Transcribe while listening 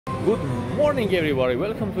Good morning everybody,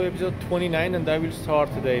 welcome to episode 29, and I will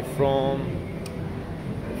start today from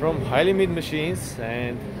high limit machines,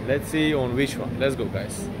 and let's see on which one. Let's go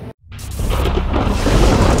guys.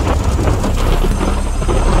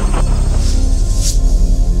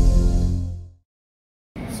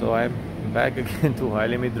 So I'm back again to high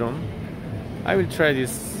limit drum. I will try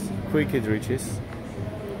this quick hit reaches.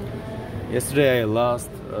 Yesterday I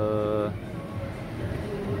lost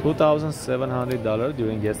 $2,700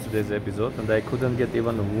 during yesterday's episode, and I couldn't get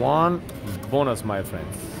even one bonus, my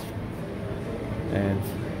friends. And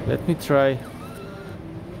let me try a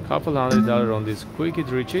couple $100 on these quick hit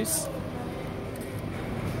reaches.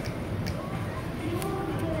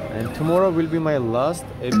 And tomorrow will be my last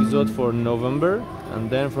episode for November, and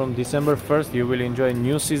then from December 1st you will enjoy a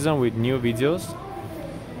new season with new videos.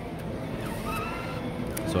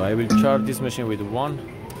 So I will charge this machine with one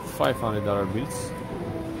 $500 bills.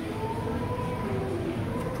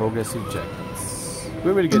 Progressive jackets.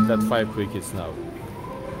 We will get that 5 quick hits now.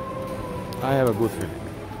 I have a good feeling.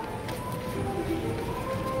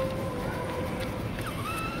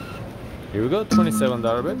 Here we go, $27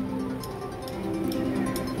 bet.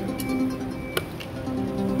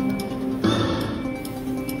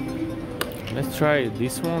 Let's try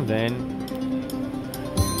this one, then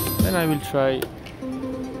I will try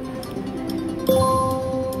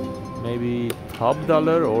maybe top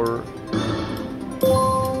dollar or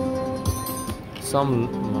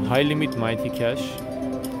some high limit mighty cash,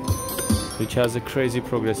 which has a crazy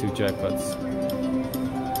progressive jackpots.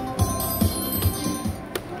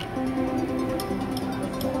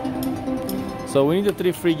 So we need the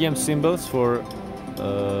 3 free game symbols for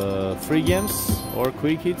free games or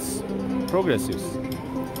quick hits progressives.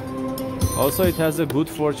 Also it has a good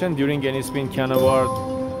fortune during any spin can award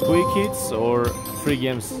quick hits or free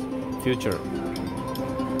games future.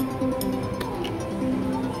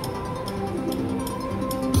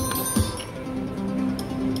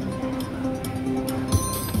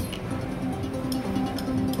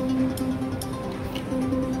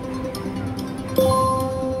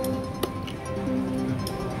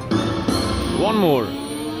 One more.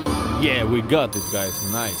 Yeah, we got it guys,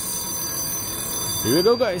 nice. Here we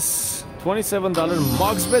go guys, $27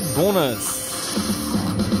 max bet bonus.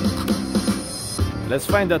 Let's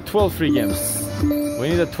find that 12 free games. We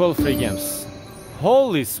need a 12 free games.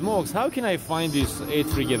 Holy smokes, how can I find this 8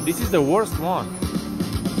 free game? This is the worst one.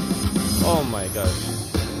 Oh my gosh.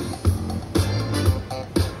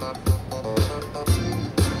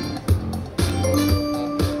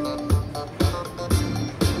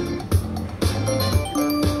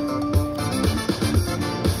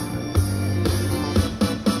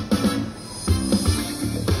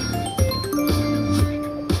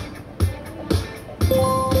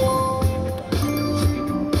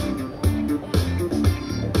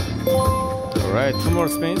 Alright, 2 more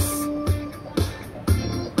spins.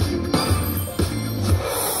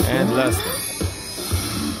 And last one.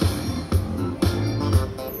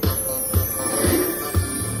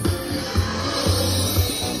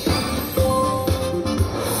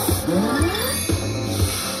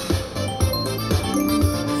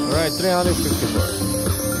 Alright, $354.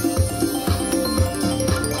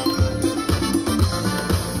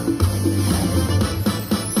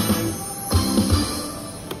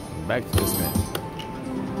 Back to the spin.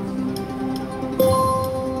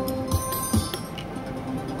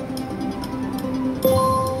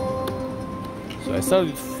 So I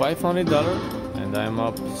started with $500 and I'm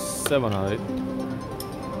up $700.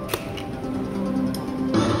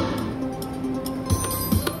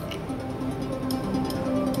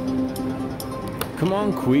 Come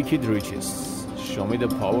on, quick hit reaches. Show me the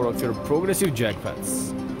power of your progressive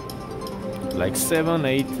jackpots. Like 7,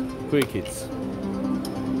 8 quick hits.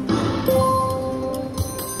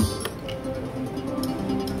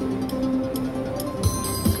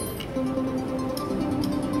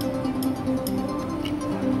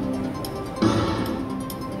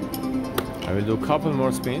 I will do a couple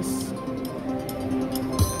more spins.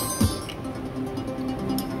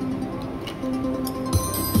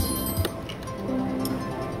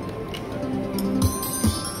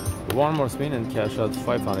 One more spin and cash out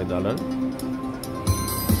 $500.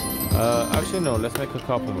 Actually no, let's make a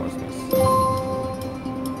couple more spins.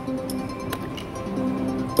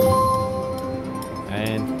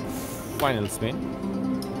 And final spin.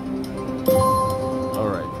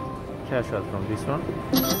 Alright, cash out from this one.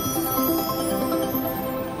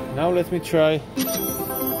 Now let me try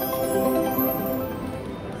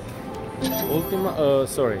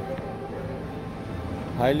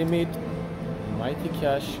high limit mighty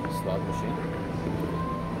cash slot machine.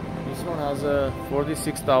 This This one has a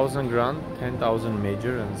 46,000 grand, 10,000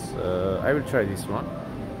 major, and I will try this one.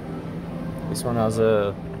 This one has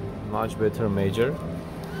a much better major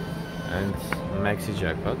and maxi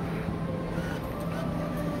jackpot.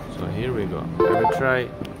 So here we go. I will try.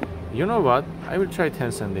 You know what? I will try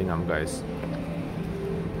 10 cent dinam, guys.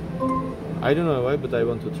 I don't know why, but I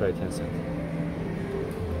want to try 10 cent.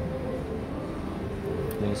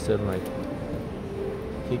 Insert my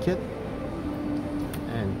ticket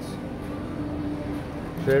and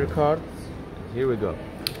player card. Here we go.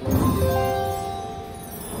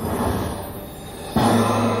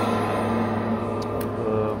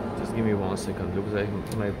 Just give me 1 second. Looks like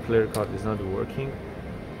my player card is not working.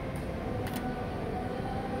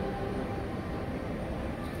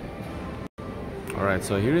 Alright,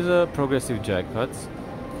 so here is a progressive jackpot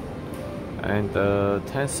and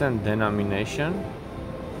 10 cent denomination.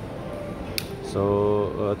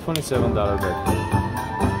 So $27 bet.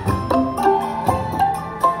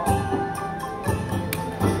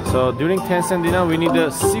 So during 10 cent dinner we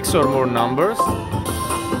need 6 or more numbers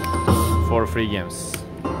for free games.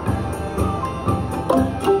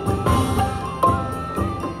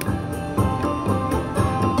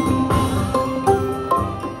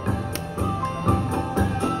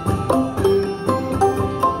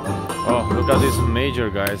 Oh, look at this major,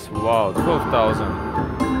 guys. Wow, 12,000.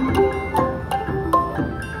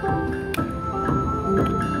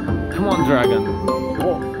 Come on, Dragon.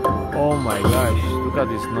 Oh my gosh, look at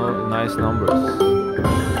these nice numbers.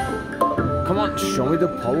 Come on, show me the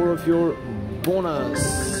power of your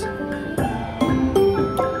bonus.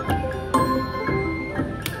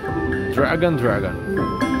 Dragon.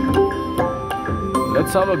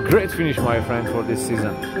 Let's have a great finish, my friend, for this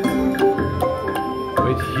season.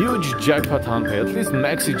 With huge jackpot on pay, at least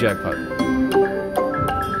maxi jackpot.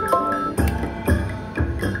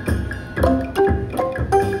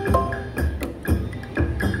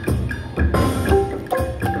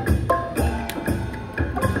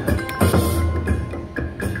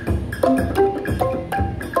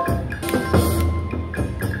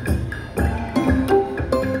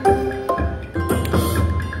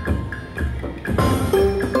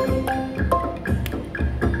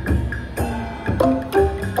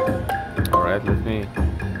 Let me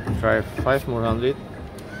try 5 more hundred.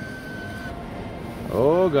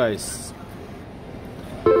 Oh guys,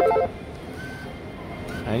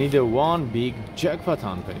 I need a one big jackpot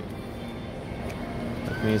on pay.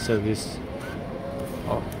 Let me insert this.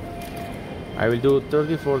 Oh, I will do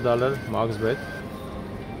 $34 max bet.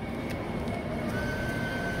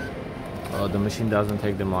 Oh, the machine doesn't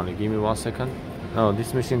take the money. Give me 1 second. No,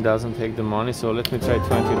 this machine doesn't take the money, so let me try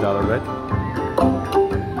 $20 bet.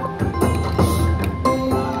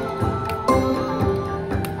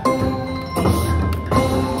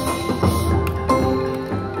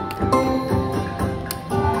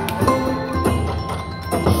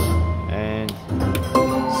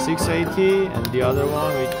 $6.80 and the other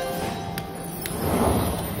one with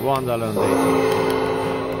 $1.80.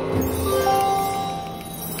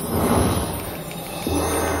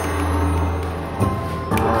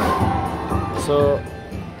 Alright, so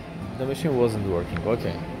the machine wasn't working.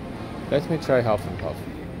 Okay, let me try half and half.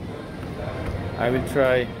 I will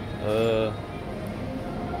try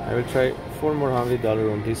 $4 more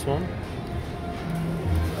 $100 on this one.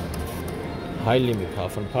 High limit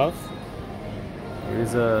half and half. There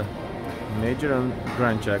is a major and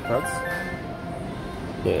grand jackpots.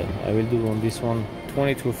 Yeah, I will do on this one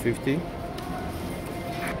 $22.50.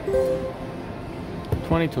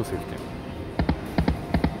 $22.50.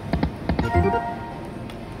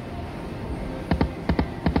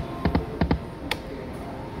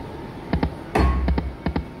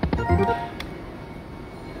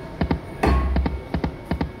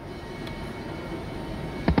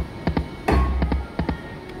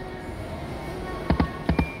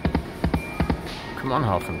 Come on,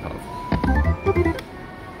 half and half.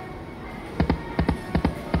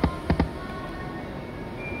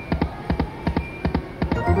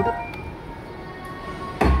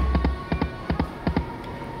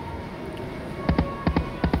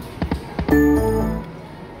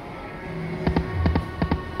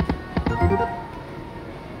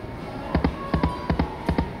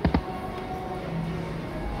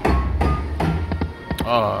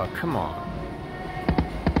 Oh, come on.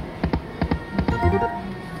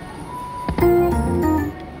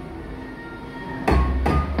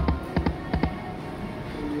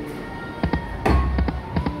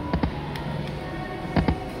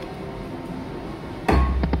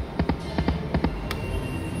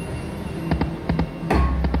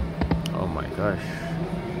 Oh my gosh.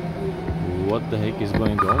 What the heck is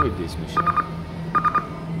going on with this machine?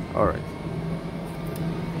 All right.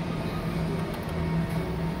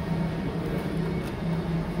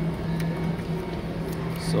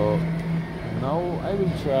 So now I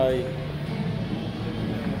will try.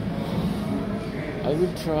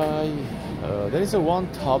 There is a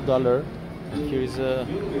one top dollar. Here is a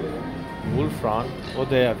Wolfram.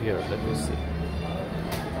 What they have here? Let me see.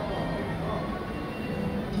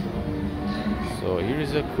 So here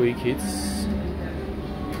is a quick hits.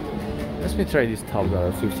 Let me try this top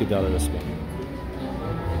dollar, $50 spin.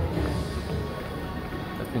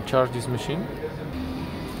 Let me charge this machine.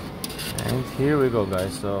 And here we go,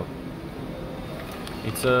 guys. So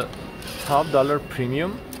it's a top dollar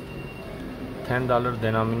premium, $10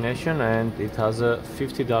 denomination, and it has a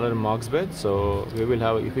 $50 max bet. So we will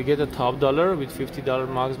have, if we get a top dollar with $50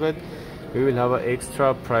 max bet, we will have an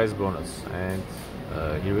extra prize bonus. And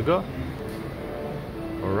here we go.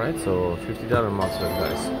 All right, so $50 max bet,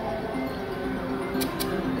 guys.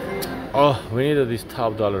 Oh, we needed this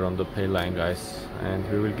top dollar on the pay line, guys, and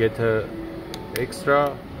we will get a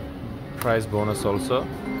extra prize bonus also.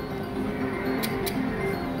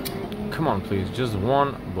 Come on, please, just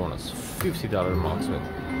one bonus. $50 max bet.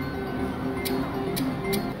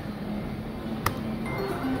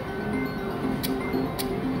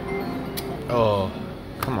 Oh,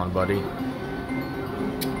 come on, buddy.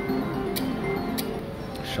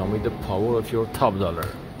 Show me the power of your top dollar.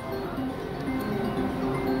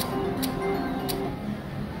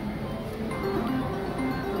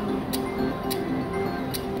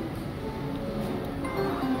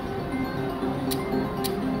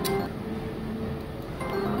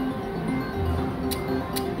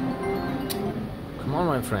 Come on,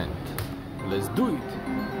 my friend, let's do it.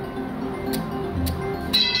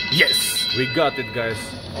 Yes, we got it, guys.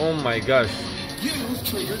 Oh my gosh,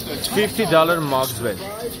 $50 max bet.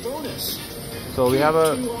 So we have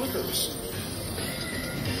a,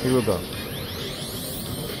 here we go.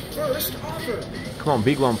 First offer. Come on,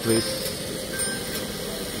 big one, please.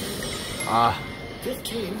 Ah,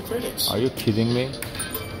 15 credits. are you kidding me?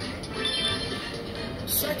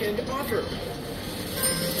 Second offer.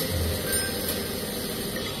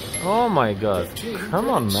 Oh my god, come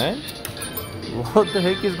on, man. What the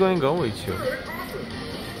heck is going on with you? Third offer.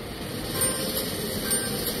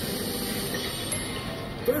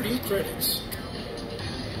 30 credits.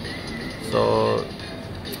 So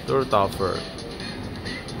third offer.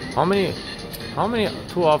 How many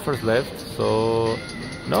two offers left? So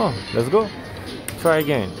no, let's go. Try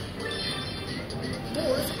again.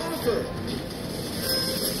 Fourth offer.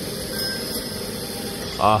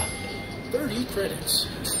 Ah, 30 credits.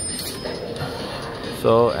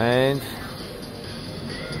 so and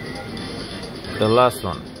the last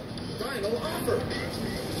one. Final offer.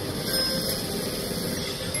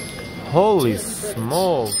 Holy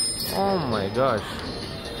smokes. Oh my gosh.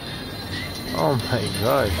 Oh my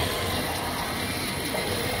gosh.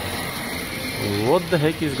 What the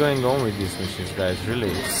heck is going on with these machines, guys? Really,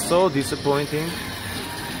 it's so disappointing.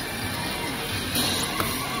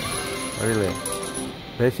 Really.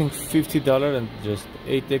 Betting $50 and just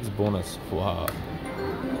 8x bonus. Wow.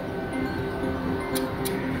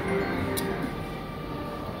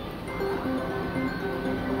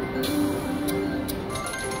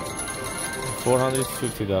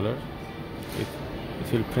 $450. It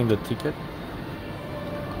will print the ticket.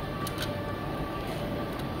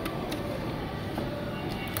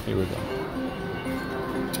 Here we go.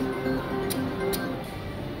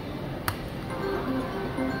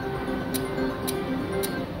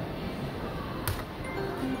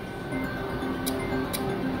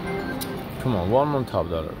 Come on, one more top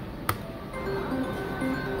dollar.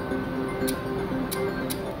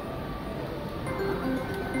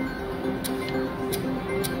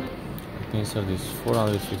 Insert this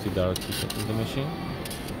 $450 ticket in the machine.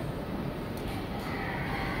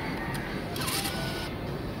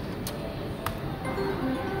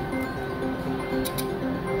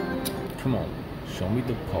 Come on, show me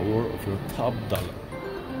the power of your top dollar.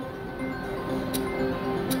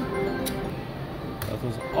 That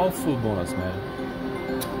was awful bonus, man.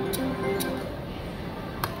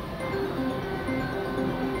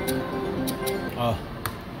 Ah.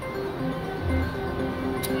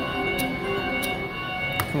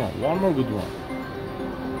 Come on, one more good one.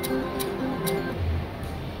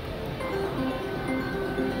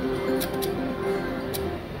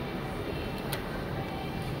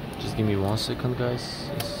 Just give me 1 second, guys.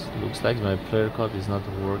 It looks like my player card is not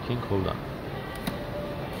working. Hold on.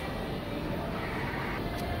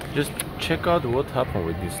 Just check out what happened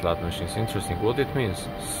with these slot machines. Interesting. What it means.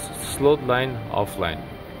 Slot line offline.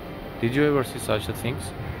 Did you ever see such a things?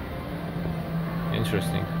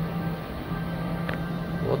 Interesting.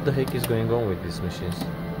 What the heck is going on with these machines?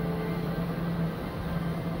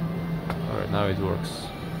 Alright, now it works.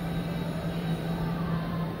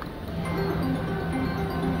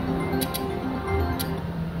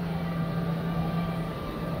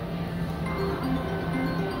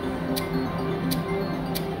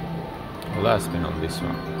 Last spin on this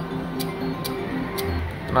one.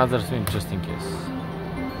 Another spin just in case.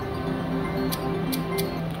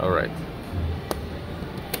 Alright.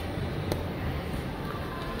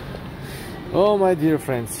 Oh my dear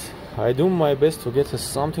friends, I do my best to get us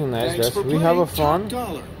something nice that we have a fun.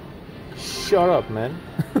 Shut up, man.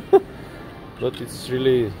 But it's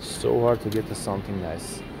really so hard to get us something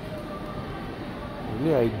nice.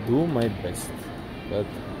 Really, I do my best, but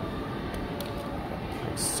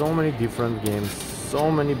so many different games,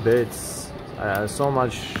 so many bets, so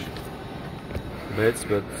much bets,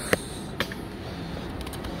 but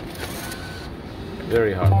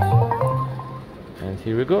very hard. And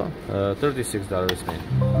here we go, $36 spin.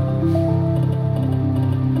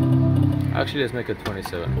 Actually, let's make it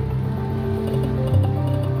 27.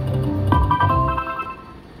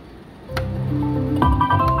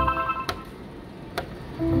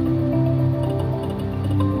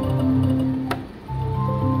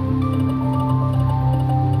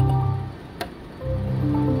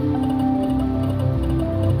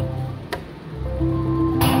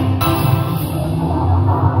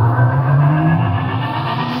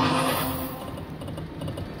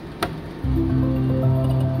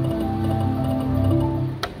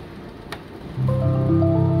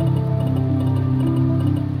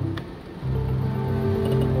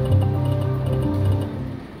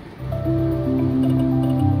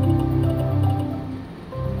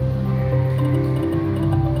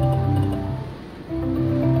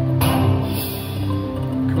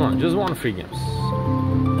 Just one free games.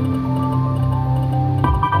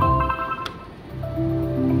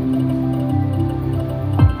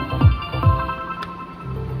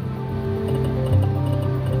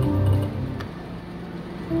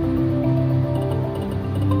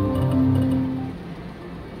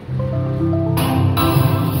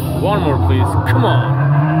 One more, please. Come on.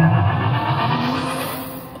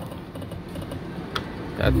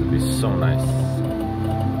 That would be so nice.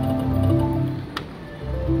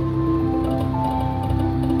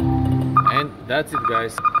 That's it,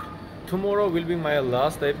 guys. Tomorrow will be my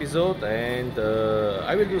last episode, and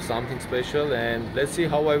I will do something special, and let's see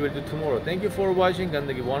how I will do tomorrow. Thank you for watching, and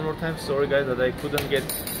one more time, sorry guys that I couldn't get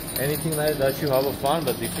anything like that. You have a fun,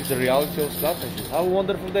 but this is the reality of slot machines. Have a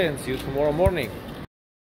wonderful day and see you tomorrow morning.